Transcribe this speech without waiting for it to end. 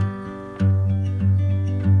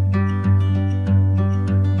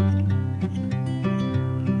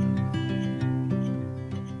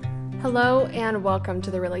Hello and welcome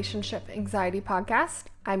to the Relationship Anxiety Podcast.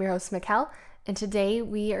 I'm your host, Mikkel, and today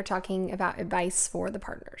we are talking about advice for the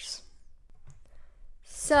partners.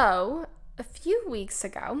 So, a few weeks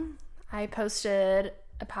ago, I posted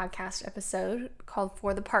a podcast episode called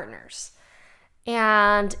For the Partners,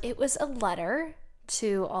 and it was a letter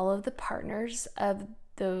to all of the partners of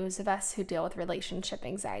those of us who deal with relationship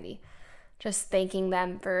anxiety, just thanking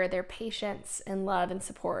them for their patience and love and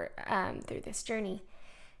support through this journey.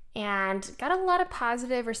 And got a lot of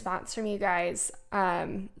positive response from you guys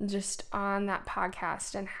just on that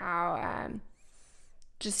podcast and how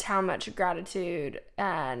just how much gratitude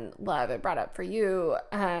and love it brought up for you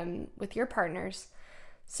with your partners.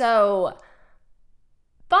 So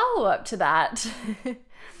follow up to that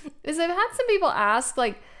is I've had some people ask,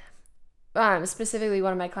 like specifically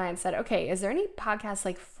one of my clients said, okay, is there any podcast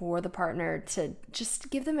like for the partner to just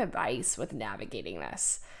give them advice with navigating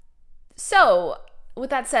this? So with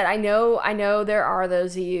that said, I know there are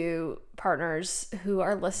those of you partners who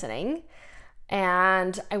are listening,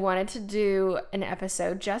 and I wanted to do an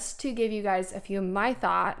episode just to give you guys a few of my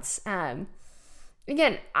thoughts. Again,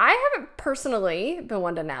 I haven't personally been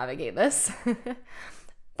one to navigate this,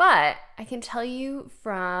 but I can tell you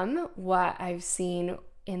from what I've seen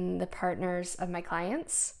in the partners of my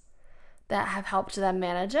clients that have helped them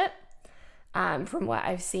manage it, from what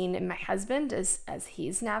I've seen in my husband as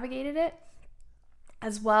he's navigated it,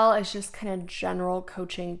 as well as just kind of general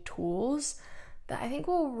coaching tools that I think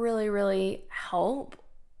will really, really help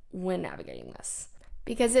when navigating this.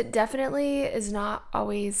 Because it definitely is not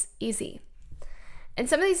always easy. And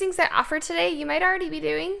some of these things I offer today, you might already be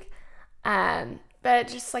doing, but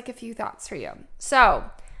just like a few thoughts for you. So,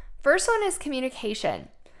 first one is communication.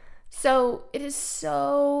 So, it is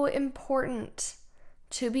so important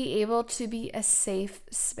to be able to be a safe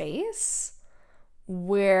space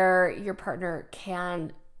where your partner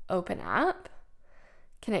can open up,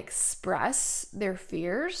 can express their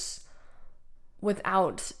fears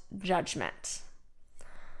without judgment.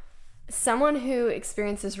 Someone who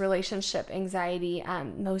experiences relationship anxiety,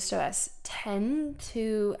 most of us tend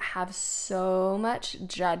to have so much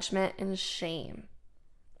judgment and shame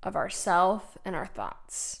of ourselves and our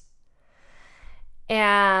thoughts.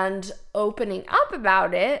 And opening up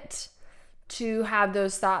about it to have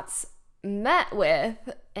those thoughts met with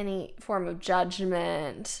any form of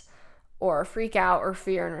judgment or freak out or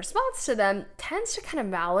fear in response to them tends to kind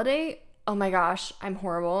of validate, oh my gosh, I'm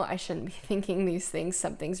horrible. I shouldn't be thinking these things.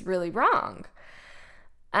 Something's really wrong.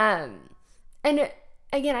 And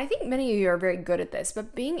again, I think many of you are very good at this,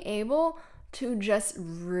 but being able to just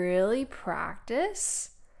really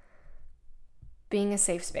practice being a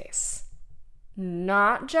safe space,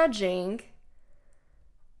 not judging,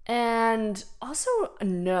 and also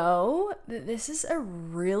know that this is a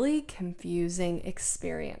really confusing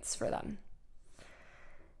experience for them.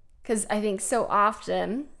 Because I think so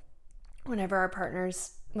often, whenever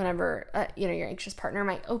your anxious partner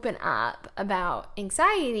might open up about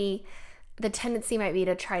anxiety, the tendency might be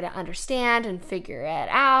to try to understand and figure it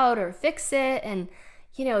out or fix it. And,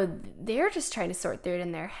 they're just trying to sort through it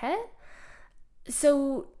in their head.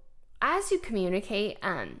 So as you communicate,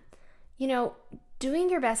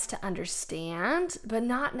 doing your best to understand, but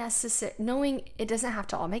not necessarily knowing it doesn't have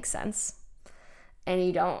to all make sense and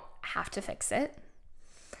you don't have to fix it.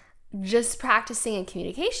 Just practicing in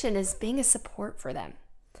communication is being a support for them.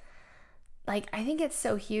 Like, I think it's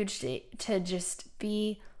so huge to just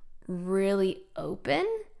be really open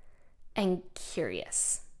and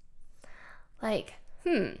curious. Like,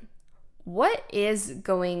 what is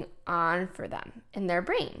going on for them in their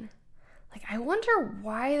brain? Like, I wonder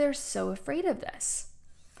why they're so afraid of this.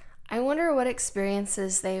 I wonder what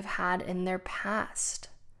experiences they've had in their past.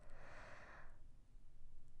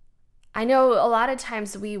 I know a lot of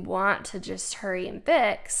times we want to just hurry and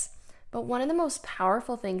fix, but one of the most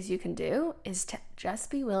powerful things you can do is to just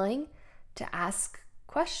be willing to ask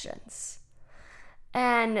questions.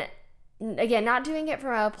 And again, not doing it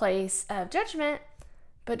from a place of judgment,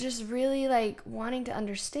 but just really like wanting to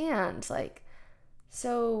understand, like,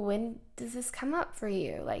 so when does this come up for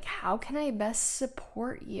you? Like, how can I best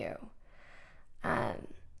support you?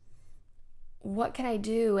 What can I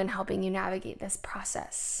do in helping you navigate this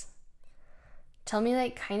process? Tell me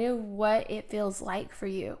like kind of what it feels like for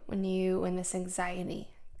you when this anxiety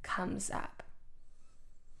comes up.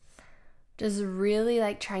 Just really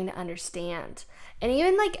like trying to understand. And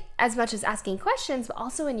even like as much as asking questions, but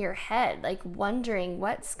also in your head, like wondering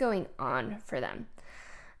what's going on for them.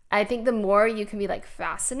 I think the more you can be like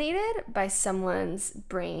fascinated by someone's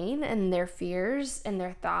brain and their fears and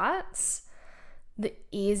their thoughts, the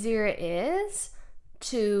easier it is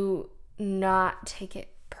to not take it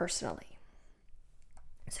personally.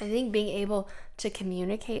 So I think being able to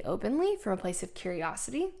communicate openly from a place of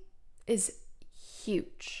curiosity is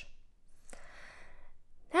huge.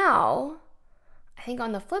 Now, I think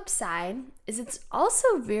on the flip side is it's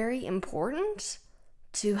also very important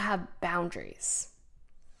to have boundaries.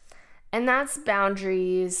 And that's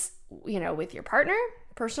boundaries, with your partner,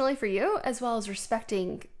 personally for you, as well as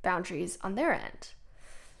respecting boundaries on their end.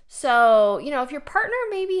 So, if your partner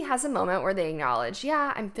maybe has a moment where they acknowledge,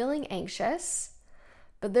 yeah, I'm feeling anxious,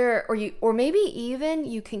 but or maybe even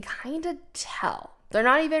you can kind of tell. They're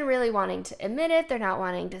not even really wanting to admit it. They're not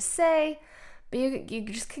wanting to say, but you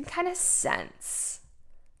just can kind of sense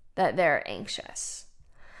that they're anxious.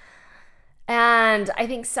 And I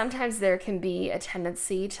think sometimes there can be a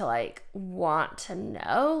tendency to want to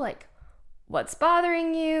know what's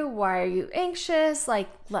bothering you? Why are you anxious?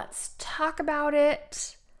 Let's talk about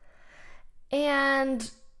it.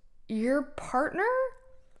 And your partner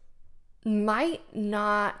might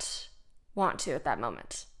not want to at that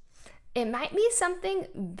moment. It might be something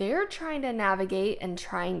they're trying to navigate and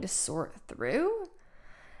trying to sort through.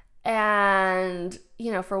 And,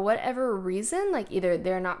 for whatever reason, either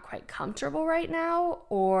they're not quite comfortable right now,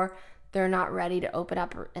 or they're not ready to open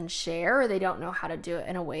up and share, or they don't know how to do it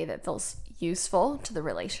in a way that feels useful to the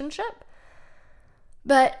relationship.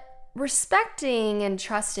 But respecting and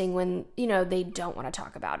trusting when, they don't want to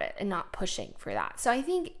talk about it and not pushing for that. So I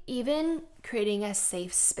think even creating a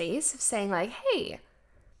safe space of saying hey,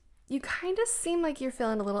 you kind of seem like you're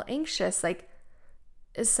feeling a little anxious.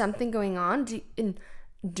 Is something going on?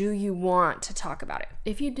 Do you want to talk about it?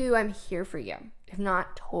 If you do, I'm here for you. If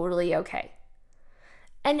not, totally okay.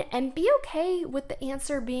 And be okay with the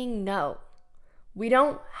answer being no. We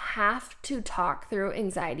don't have to talk through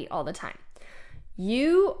anxiety all the time.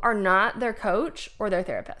 You are not their coach or their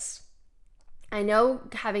therapist. I know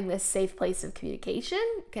having this safe place of communication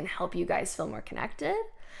can help you guys feel more connected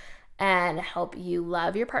and help you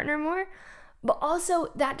love your partner more, but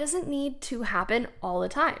also that doesn't need to happen all the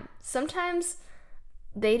time. Sometimes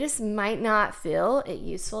they just might not feel it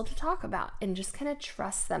useful to talk about, and just kind of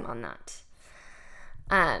trust them on that.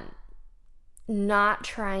 Not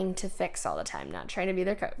trying to fix all the time, not trying to be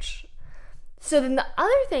their coach. So then the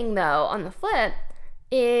other thing though, on the flip,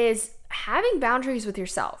 is having boundaries with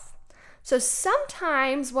yourself. So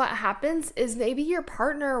sometimes what happens is maybe your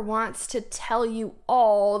partner wants to tell you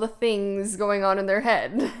all the things going on in their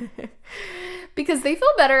head because they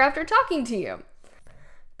feel better after talking to you.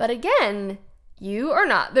 But again, you are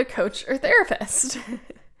not the coach or therapist.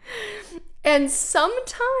 And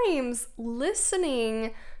sometimes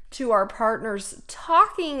listening to our partners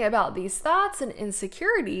talking about these thoughts and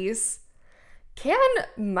insecurities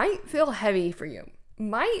might feel heavy for you,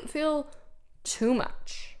 might feel too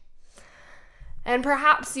much. And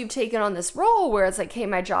perhaps you've taken on this role where it's hey,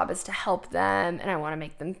 my job is to help them and I want to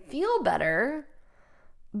make them feel better.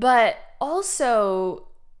 But also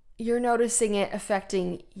you're noticing it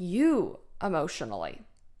affecting you emotionally.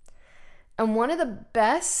 And one of the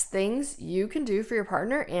best things you can do for your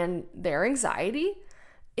partner and their anxiety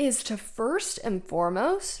is to first and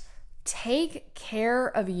foremost take care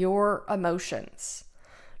of your emotions.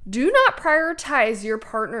 Do not prioritize your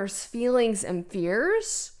partner's feelings and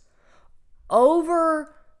fears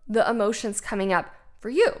over the emotions coming up for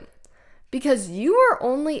you, because you are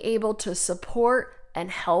only able to support and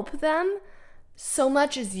help them so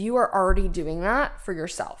much as you are already doing that for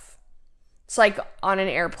yourself. It's like on an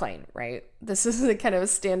airplane, right? This is a kind of a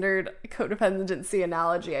standard codependency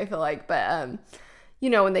analogy, I feel like. But,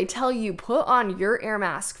 when they tell you put on your air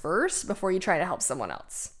mask first before you try to help someone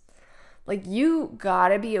else. You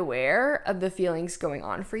gotta be aware of the feelings going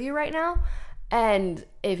on for you right now. And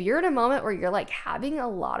if you're in a moment where you're having a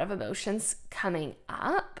lot of emotions coming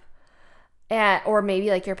up, or maybe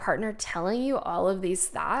your partner telling you all of these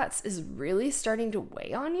thoughts is really starting to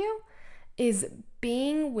weigh on you, is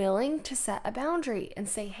being willing to set a boundary and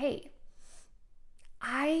say, hey,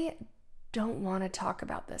 I don't want to talk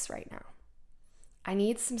about this right now. I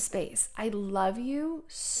need some space. I love you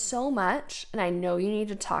so much, and I know you need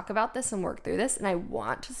to talk about this and work through this, and I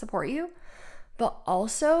want to support you, but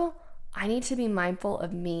also I need to be mindful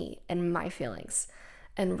of me and my feelings.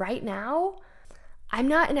 And right now, I'm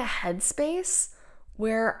not in a headspace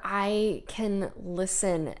where I can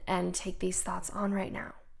listen and take these thoughts on right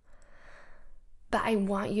now. But I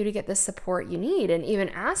want you to get the support you need, and even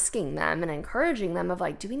asking them and encouraging them of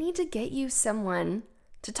do we need to get you someone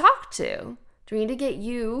to talk to? Do we need to get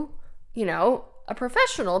you, a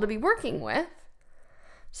professional to be working with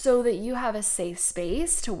so that you have a safe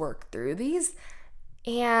space to work through these?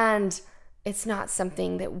 And it's not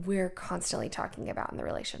something that we're constantly talking about in the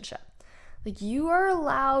relationship. Like, you are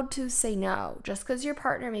allowed to say no. Just because your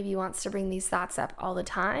partner maybe wants to bring these thoughts up all the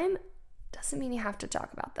time doesn't mean you have to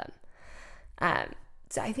talk about them.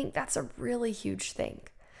 So I think that's a really huge thing,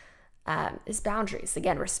 is boundaries.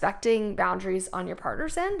 Again, respecting boundaries on your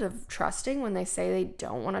partner's end, of trusting when they say they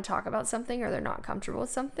don't want to talk about something or they're not comfortable with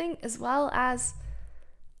something, as well as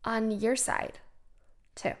on your side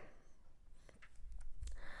too.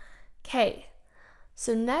 Okay,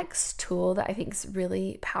 so next tool that I think is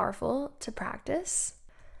really powerful to practice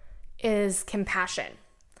is compassion.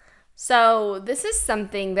 So this is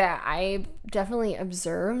something that I definitely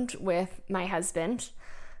observed with my husband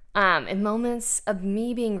in moments of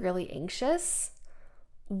me being really anxious,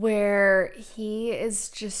 where he is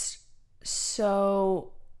just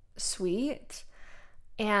so sweet.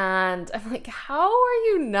 And I'm like, how are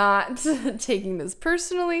you not taking this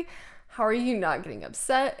personally? How are you not getting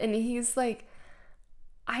upset? And he's like,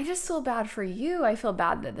 I just feel bad for you. I feel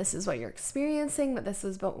bad that this is what you're experiencing, that this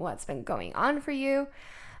is what's been going on for you.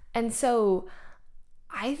 And so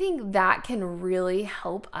I think that can really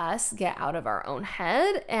help us get out of our own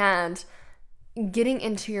head and getting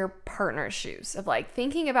into your partner's shoes, of like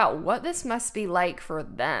thinking about what this must be like for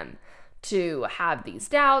them to have these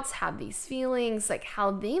doubts, have these feelings, like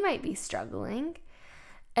how they might be struggling,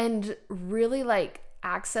 and really like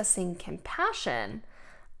accessing compassion,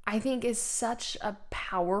 I think is such a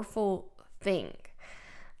powerful thing.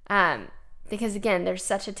 Because again, there's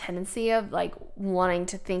such a tendency of like wanting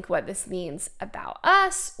to think what this means about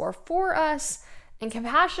us or for us. And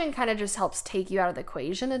compassion kind of just helps take you out of the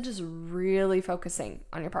equation and just really focusing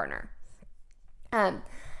on your partner. And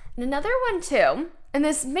another one too, and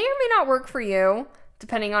this may or may not work for you,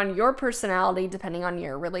 depending on your personality, depending on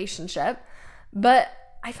your relationship, but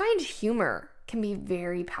I find humor can be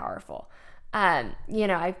very powerful.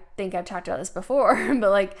 I think I've talked about this before,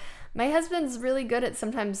 but like my husband's really good at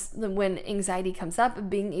sometimes when anxiety comes up,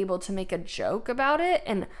 being able to make a joke about it.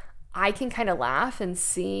 And I can kind of laugh and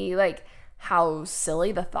see like how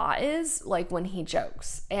silly the thought is, like when he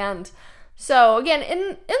jokes. And so again, in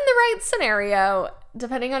the right scenario,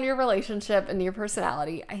 depending on your relationship and your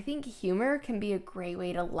personality, I think humor can be a great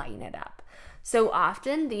way to lighten it up. So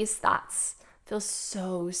often these thoughts feel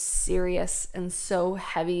so serious and so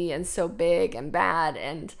heavy and so big and bad,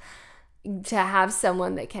 and to have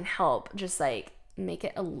someone that can help just like make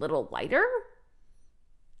it a little lighter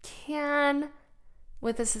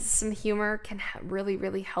with some humor can really,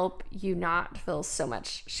 really help you not feel so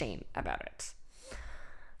much shame about it.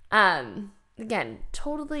 Again,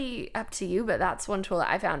 totally up to you, but that's one tool that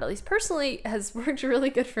I found, at least personally, has worked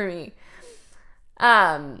really good for me.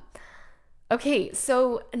 Okay,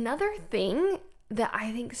 so another thing that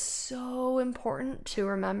I think is so important to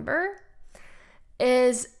remember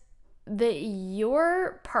is that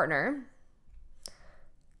your partner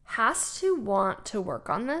has to want to work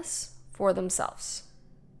on this for themselves.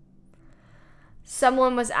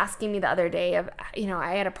 Someone was asking me the other day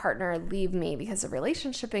I had a partner leave me because of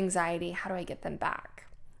relationship anxiety. How do I get them back?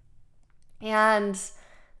 And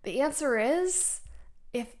the answer is,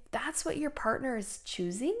 if that's what your partner is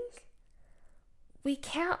choosing, we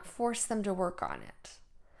can't force them to work on it.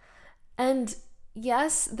 And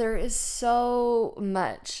yes, there is so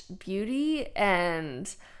much beauty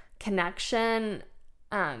and connection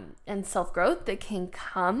and self-growth that can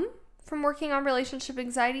come from working on relationship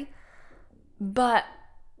anxiety, but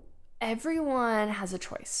everyone has a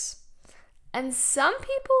choice. And some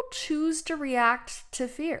people choose to react to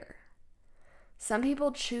fear. Some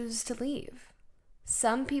people choose to leave.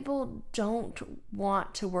 Some people don't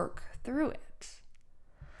want to work through it.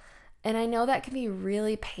 And I know that can be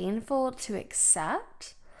really painful to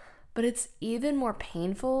accept, but it's even more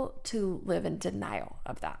painful to live in denial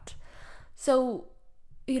of that. So,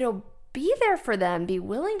 be there for them, be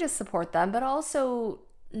willing to support them, but also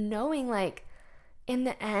knowing like in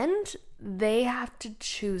the end, they have to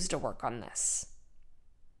choose to work on this.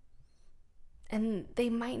 And they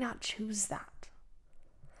might not choose that.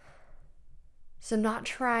 So not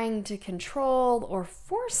trying to control or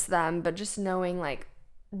force them, but just knowing like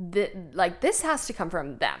this has to come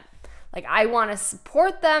from them. Like, I want to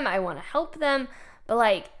support them, I want to help them, but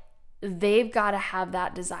like they've got to have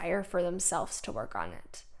that desire for themselves to work on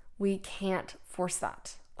it. We can't force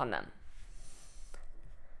that on them.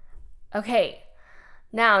 Okay,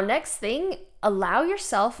 now next thing, allow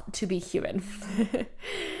yourself to be human.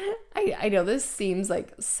 I know this seems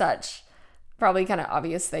like such probably kind of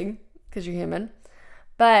obvious thing because you're human,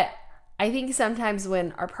 but I think sometimes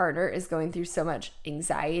when our partner is going through so much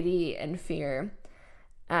anxiety and fear,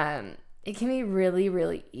 it can be really,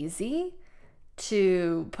 really easy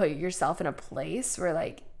to put yourself in a place where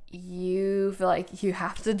like you feel like you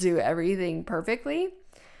have to do everything perfectly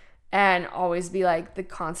and always be like the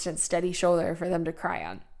constant steady shoulder for them to cry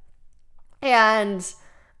on. And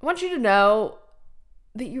I want you to know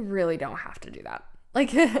that you really don't have to do that.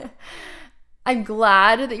 Like, I'm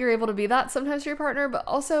glad that you're able to be that sometimes for your partner, but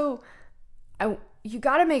also you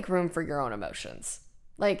got to make room for your own emotions.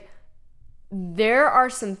 Like, there are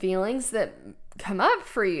some feelings that come up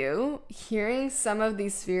for you hearing some of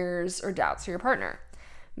these fears or doubts for your partner.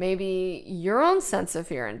 Maybe your own sense of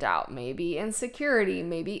fear and doubt, maybe insecurity,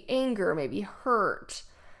 maybe anger, maybe hurt,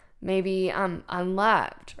 maybe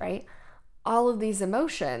unloved, right? All of these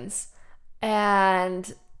emotions,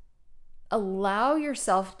 and allow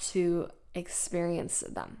yourself to experience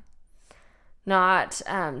them. Not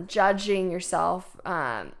judging yourself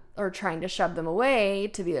or trying to shove them away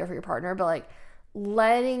to be there for your partner, but like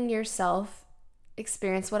letting yourself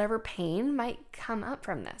experience whatever pain might come up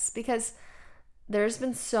from this, because there's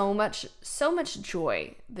been so much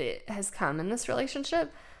joy that has come in this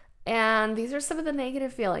relationship, and these are some of the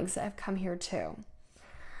negative feelings that have come here too.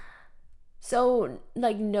 So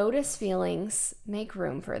like, notice feelings, make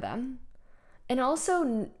room for them. And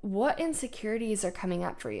also, what insecurities are coming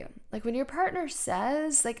up for you? Like, when your partner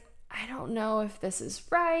says, like, I don't know if this is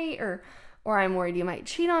right, or I'm worried you might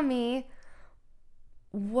cheat on me,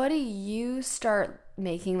 what do you start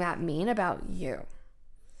making that mean about you?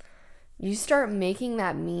 You start making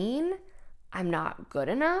that mean, I'm not good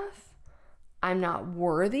enough, I'm not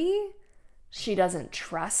worthy, she doesn't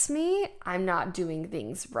trust me, I'm not doing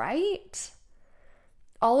things right.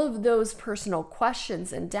 All of those personal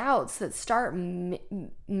questions and doubts that start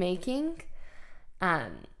making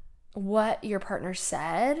what your partner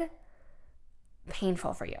said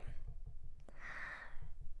painful for you.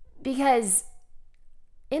 Because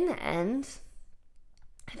in the end,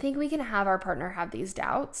 I think we can have our partner have these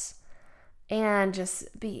doubts and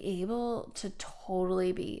just be able to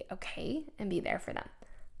totally be okay and be there for them.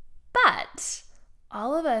 But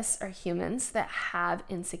all of us are humans that have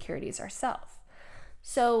insecurities ourselves.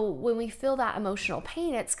 So when we feel that emotional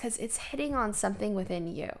pain, it's because it's hitting on something within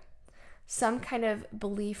you. Some kind of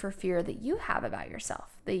belief or fear that you have about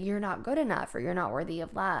yourself, that you're not good enough, or you're not worthy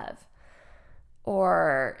of love,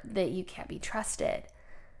 or that you can't be trusted.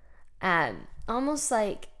 Almost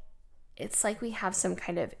like it's like we have some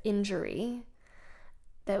kind of injury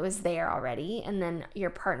that was there already, and then your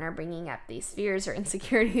partner bringing up these fears or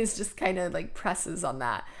insecurities just kind of like presses on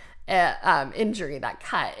that injury, that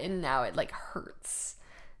cut, and now it like hurts.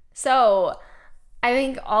 So I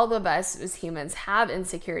think all of us as humans have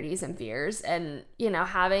insecurities and fears, and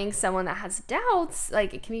having someone that has doubts,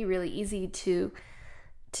 like, it can be really easy to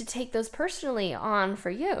take those personally on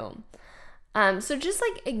for you. So just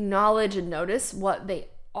like acknowledge and notice what they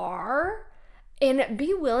are, and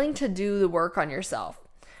be willing to do the work on yourself.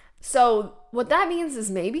 So what that means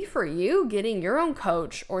is maybe for you, getting your own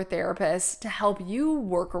coach or therapist to help you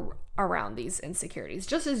work around these insecurities,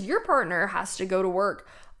 just as your partner has to go to work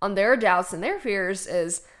on their doubts and their fears,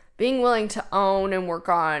 is being willing to own and work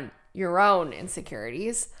on your own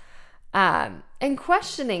insecurities. And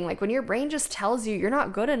questioning, like, when your brain just tells you you're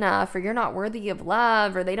not good enough, or you're not worthy of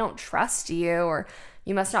love, or they don't trust you, or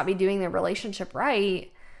you must not be doing the relationship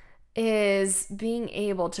right, is being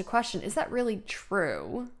able to question, is that really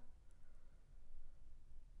true?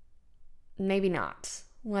 Maybe not.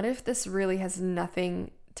 What if this really has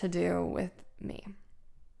nothing to do with me?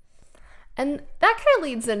 And that kind of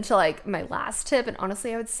leads into like my last tip, and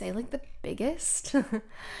honestly I would say like the biggest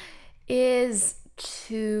is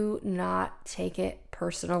to not take it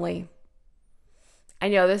personally. I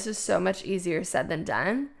know this is so much easier said than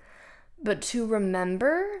done, but to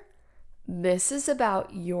remember, this is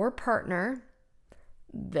about your partner,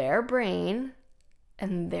 their brain,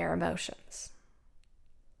 and their emotions.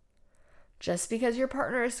 Just because your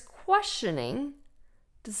partner is questioning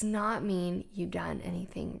does not mean you've done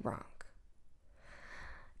anything wrong.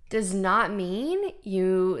 Does not mean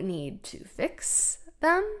you need to fix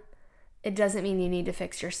them. It doesn't mean you need to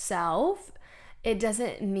fix yourself. It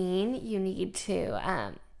doesn't mean you need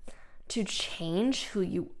to change who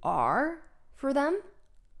you are for them.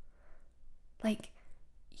 Like,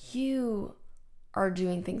 you are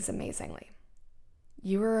doing things amazingly.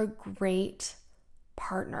 You are a great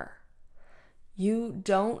partner. You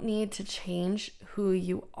don't need to change who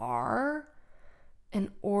you are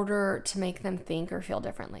in order to make them think or feel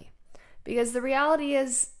differently. Because the reality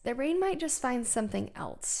is, their brain might just find something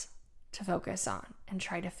else to focus on and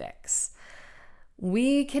try to fix.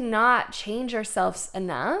 We cannot change ourselves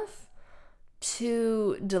enough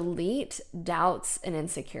to delete doubts and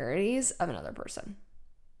insecurities of another person.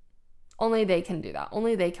 Only they can do that.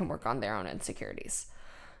 Only they can work on their own insecurities.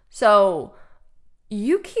 So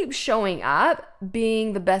you keep showing up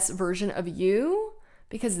being the best version of you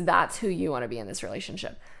because that's who you want to be in this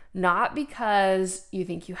relationship. Not because you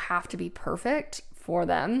think you have to be perfect for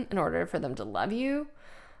them in order for them to love you,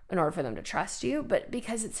 in order for them to trust you, but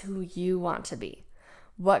because it's who you want to be.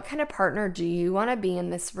 What kind of partner do you want to be in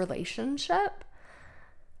this relationship?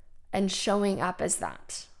 And showing up as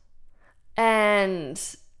that. And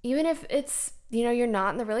even if it's, you're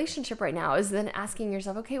not in the relationship right now, is then asking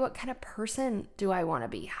yourself, okay, what kind of person do I want to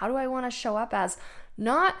be? How do I want to show up as?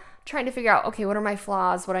 Not trying to figure out, okay, what are my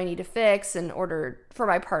flaws, what I need to fix in order for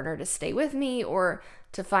my partner to stay with me or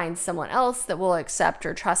to find someone else that will accept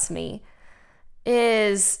or trust me,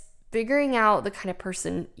 is figuring out the kind of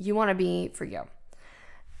person you want to be for you.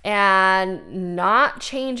 And not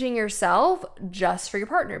changing yourself just for your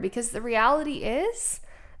partner, because the reality is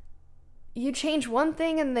you change one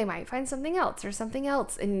thing and they might find something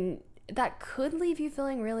else, and that could leave you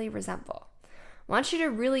feeling really resentful. I want you to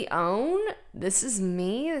really own, this is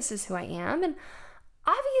me, this is who I am. And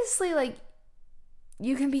obviously, like,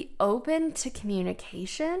 you can be open to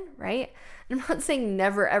communication, right? I'm not saying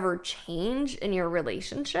never ever change in your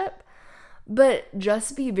relationship, but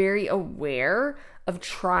just be very aware of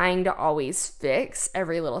trying to always fix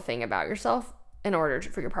every little thing about yourself in order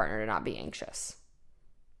for your partner to not be anxious.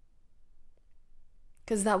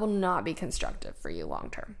 Because that will not be constructive for you long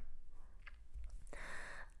term.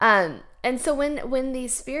 And so when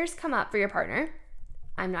these fears come up for your partner,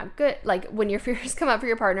 I'm not good. Like when your fears come up for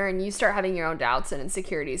your partner and you start having your own doubts and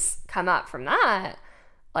insecurities come up from that,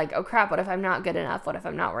 like, oh crap, what if I'm not good enough? What if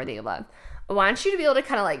I'm not worthy of love? I want you to be able to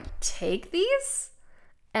kind of like take these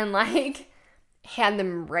and like hand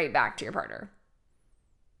them right back to your partner.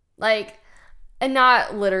 Like, and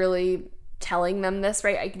not literally telling them this,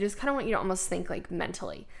 right? I just kind of want you to almost think like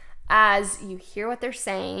mentally as you hear what they're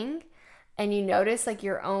saying and you notice like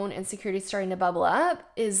your own insecurity starting to bubble up,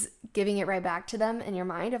 is giving it right back to them in your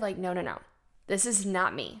mind of like, no, this is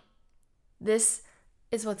not me. This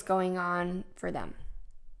is what's going on for them.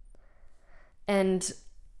 And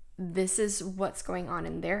this is what's going on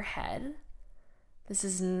in their head. This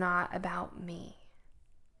is not about me.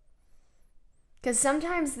 Because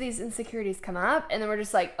sometimes these insecurities come up and then we're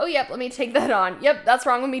just like, oh, yep, let me take that on. Yep, that's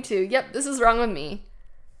wrong with me too. Yep, this is wrong with me.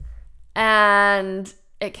 And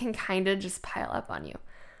it can kind of just pile up on you.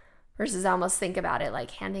 Versus almost think about it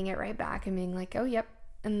like handing it right back and being like, oh, yep,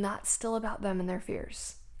 and that's still about them and their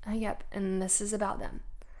fears. Oh, yep, and this is about them.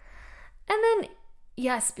 And then,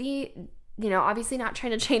 yes, be, obviously not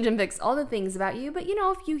trying to change and fix all the things about you, but,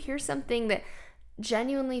 if you hear something that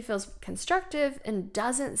genuinely feels constructive and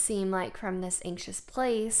doesn't seem like from this anxious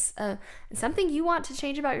place, and something you want to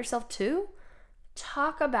change about yourself too,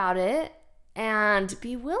 talk about it and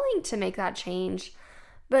be willing to make that change,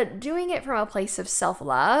 but doing it from a place of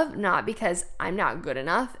self-love, not because I'm not good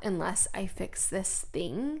enough unless I fix this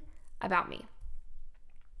thing about me.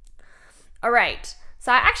 All right,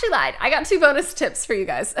 so I actually lied. I got 2 bonus tips for you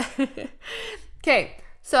guys. Okay,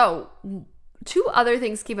 so 2 other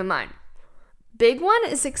things to keep in mind. Big one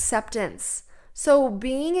is acceptance. So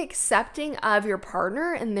being accepting of your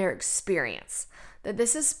partner and their experience, that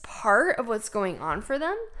this is part of what's going on for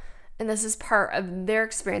them, and this is part of their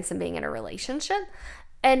experience in being in a relationship,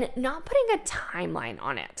 and not putting a timeline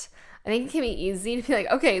on it. I think it can be easy to be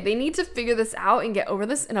like, okay, they need to figure this out and get over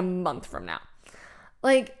this in a month from now.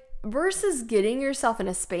 Like, versus getting yourself in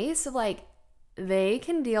a space of like, they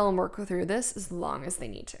can deal and work through this as long as they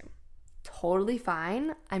need to. Totally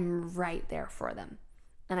fine. I'm right there for them.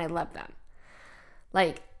 And I love them.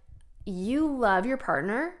 Like, you love your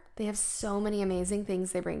partner. They have so many amazing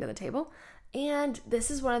things they bring to the table. And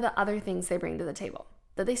this is one of the other things they bring to the table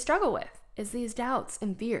that they struggle with, is these doubts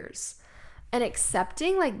and fears. And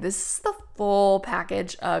accepting like this is the full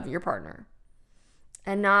package of your partner.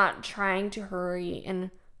 And not trying to hurry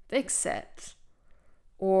and fix it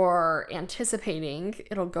or anticipating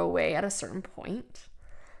it'll go away at a certain point.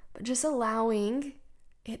 But just allowing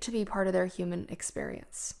it to be part of their human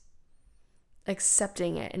experience.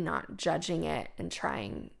 Accepting it and not judging it and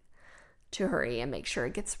trying to hurry and make sure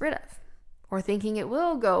it gets rid of. Or thinking it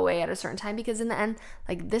will go away at a certain time, because in the end,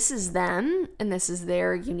 like, this is them and this is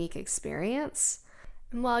their unique experience.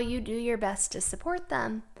 And while you do your best to support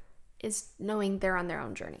them, is knowing they're on their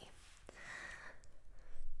own journey.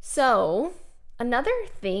 So another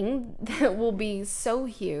thing that will be so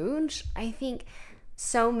huge, I think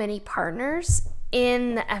so many partners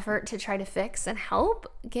in the effort to try to fix and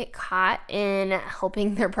help get caught in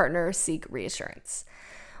helping their partner seek reassurance,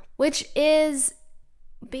 which is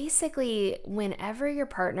basically whenever your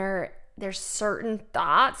partner, there's certain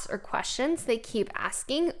thoughts or questions they keep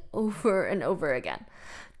asking over and over again.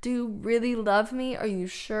 Do you really love me? Are you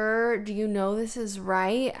sure? Do you know this is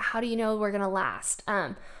right? How do you know we're going to last?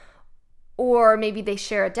 Or maybe they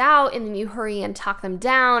share a doubt and then you hurry and talk them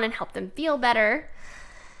down and help them feel better.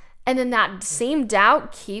 And then that same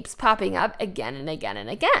doubt keeps popping up again and again and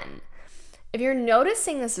again. If you're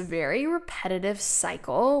noticing this very repetitive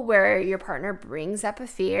cycle where your partner brings up a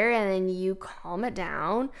fear and then you calm it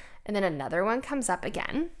down and then another one comes up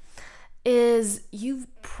again, is you've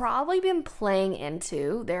probably been playing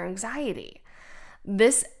into their anxiety.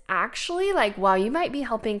 This actually, like, while you might be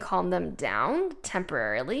helping calm them down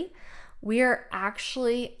temporarily, we are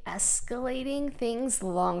actually escalating things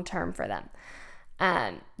long term for them.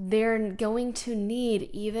 They're going to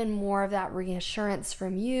need even more of that reassurance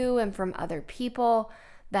from you and from other people.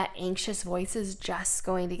 That anxious voice is just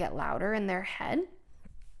going to get louder in their head.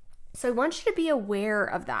 So I want you to be aware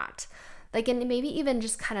of that. Like, and maybe even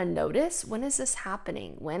just kind of notice, when is this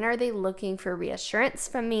happening? When are they looking for reassurance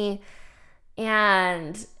from me?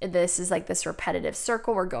 And this is like this repetitive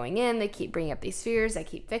circle. We're going in, they keep bringing up these fears, I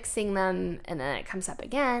keep fixing them, and then it comes up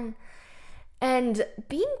again. And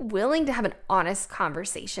being willing to have an honest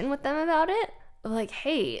conversation with them about it, like,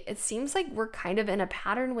 hey, it seems like we're kind of in a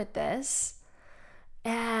pattern with this.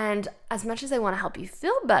 And as much as I want to help you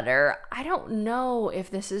feel better, I don't know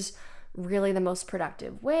if this is really the most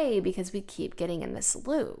productive way because we keep getting in this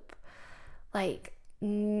loop. Like,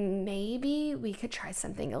 maybe we could try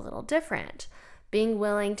something a little different. Being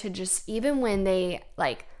willing to just, even when they,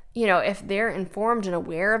 like, you know, if they're informed and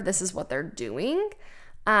aware of this is what they're doing,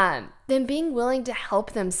 then being willing to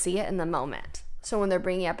help them see it in the moment. So when they're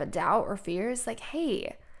bringing up a doubt or fears, like,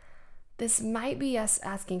 hey, this might be us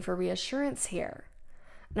asking for reassurance here.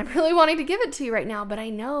 And I'm really wanting to give it to you right now, but I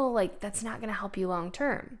know, like, that's not going to help you long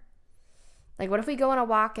term. Like, what if we go on a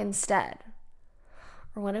walk instead?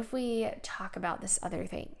 Or what if we talk about this other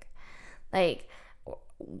thing? Like,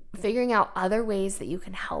 figuring out other ways that you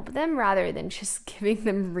can help them rather than just giving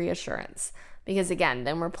them reassurance. Because again,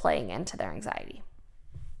 then we're playing into their anxiety.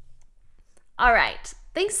 All right.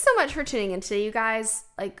 Thanks so much for tuning in today, you guys.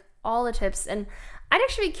 Like, all the tips. And I'd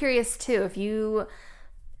actually be curious too if you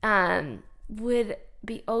would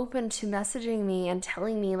be open to messaging me and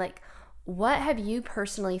telling me, like, what have you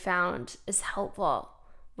personally found is helpful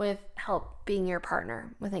with helping your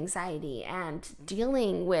partner with anxiety and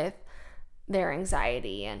dealing with their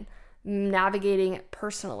anxiety and navigating it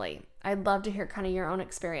personally? I'd love to hear kind of your own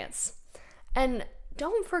experience. And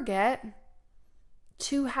don't forget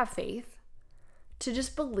to have faith, to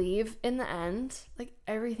just believe in the end, like,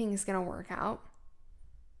 everything is going to work out.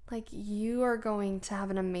 Like, you are going to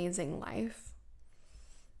have an amazing life.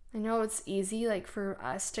 I know it's easy, like, for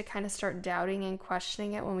us to kind of start doubting and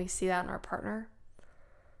questioning it when we see that in our partner,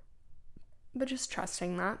 but just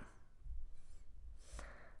trusting that.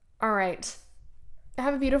 All right.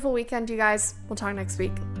 Have a beautiful weekend, you guys. We'll talk next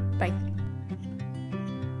week. Bye.